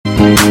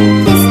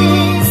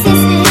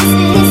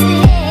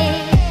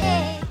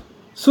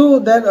So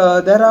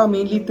there are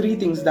mainly three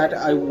things that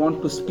I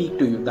want to speak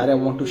to you, that I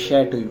want to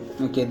share to you.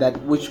 Okay,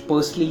 that which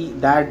personally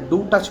that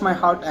do touch my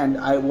heart, and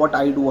what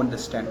I do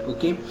understand.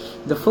 Okay,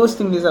 the first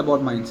thing is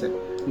about mindset,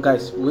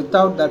 guys.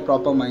 Without that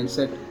proper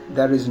mindset,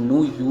 there is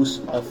no use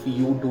of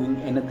you doing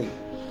anything.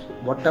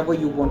 Whatever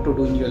you want to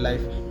do in your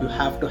life, you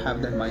have to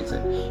have that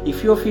mindset.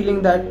 If you're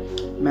feeling that,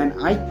 man,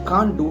 I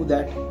can't do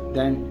that,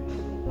 then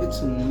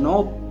it's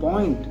no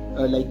point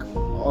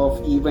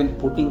of even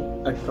putting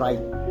a try.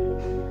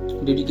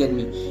 Did you get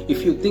me?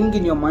 If you think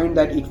in your mind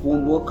that it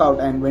won't work out,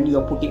 and when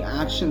you're putting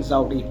actions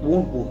out, it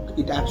won't work,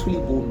 it actually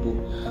won't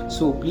work.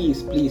 So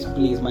please,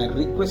 my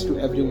request to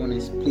everyone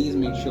is, please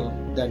make sure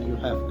that you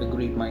have a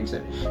great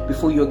mindset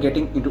before you're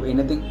getting into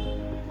anything,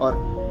 or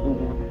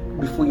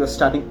before you're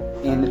starting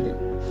anything.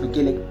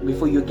 Okay, like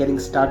before you're getting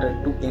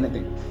started to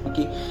anything.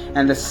 Okay,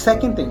 and the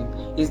second thing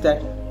is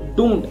that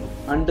don't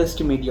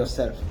underestimate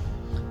yourself,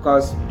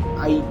 because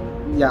I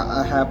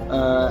have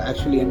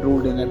actually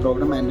enrolled in a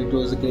program, and it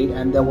was great,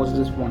 and there was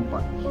this one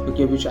part,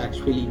 okay, which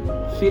actually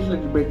feel a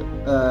little bit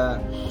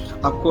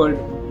awkward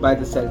by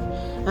the self.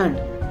 And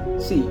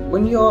see,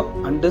 when you're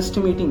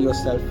underestimating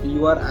yourself,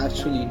 you are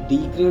actually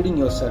degrading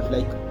yourself.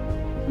 Like,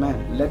 man,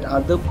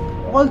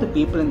 all the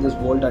people in this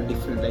world are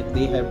different, like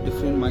they have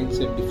different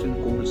mindset,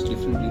 different goals,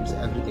 different dreams,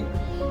 everything.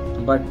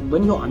 But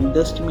when you're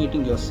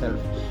underestimating yourself,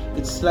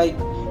 it's like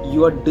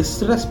you are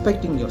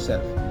disrespecting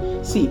yourself.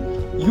 See,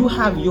 you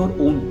have your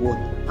own worth,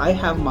 I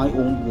have my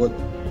own worth.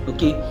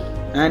 Okay,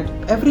 and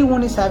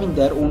everyone is having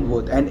their own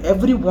worth, and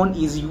everyone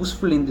is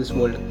useful in this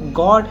world.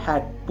 God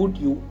had put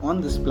you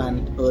on this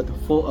planet Earth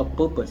for a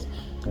purpose.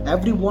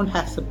 Everyone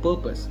has a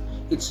purpose.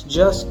 It's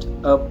just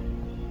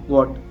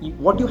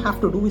what you have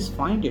to do is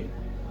find it,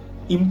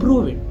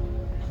 improve it.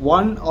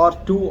 1 or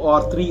 2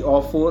 or 3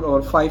 or 4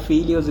 or 5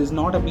 failures is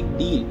not a big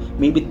deal.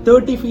 Maybe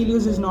 30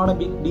 failures is not a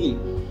big deal.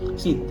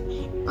 See,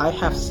 I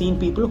have seen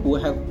people who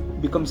have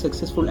become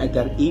successful at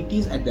their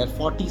 80s, at their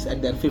 40s,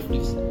 at their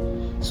 50s.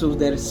 So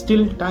there is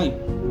still time.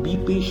 Be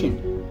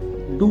patient,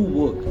 do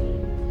work.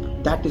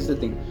 That is the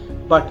thing.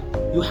 But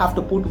you have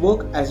to put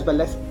work as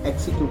well as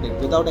execute it.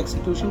 Without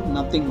execution,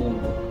 nothing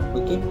won't work.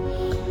 Okay,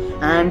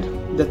 and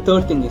the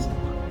third thing is,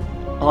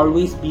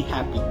 always be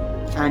happy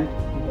and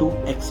do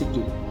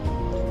execute.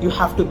 You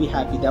have to be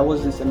happy. There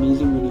was this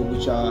amazing video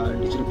which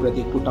Digital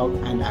Pratik put out,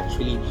 and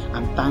actually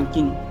I'm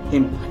thanking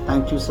him.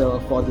 Thank you, sir,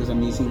 for this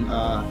amazing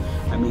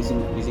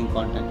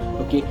content.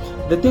 Okay,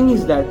 the thing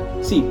is that,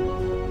 see,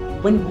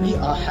 when we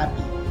are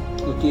happy,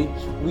 okay,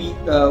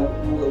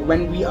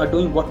 when we are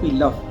doing what we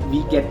love,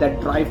 we get that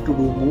drive to do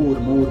more.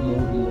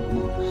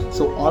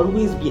 So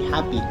always be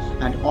happy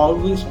and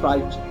always try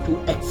to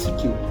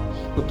execute.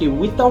 Okay,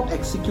 without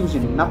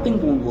execution,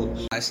 nothing won't work.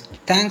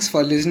 Thanks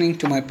for listening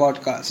to my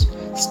podcast.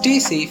 Stay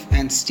safe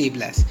and stay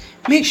blessed.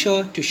 Make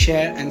sure to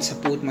share and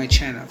support my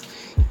channel.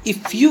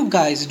 If you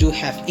guys do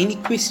have any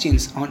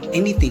questions on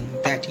anything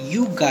that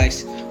you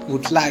guys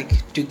would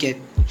like to get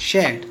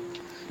shared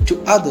to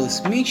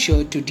others, make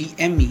sure to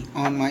DM me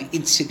on my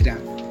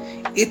Instagram.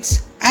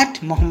 It's at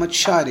Mohammed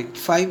Sharik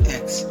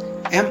 5x,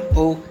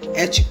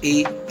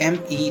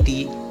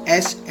 MohammedSharikh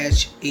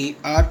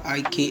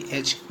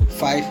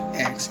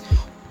 5x.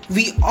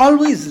 We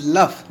always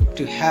love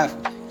to have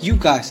you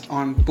guys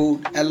on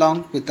board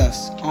along with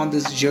us on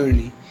this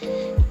journey.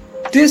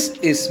 This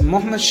is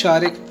Mohammed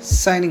Sharik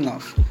signing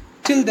off.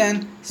 Till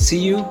then, see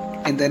you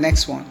in the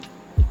next one.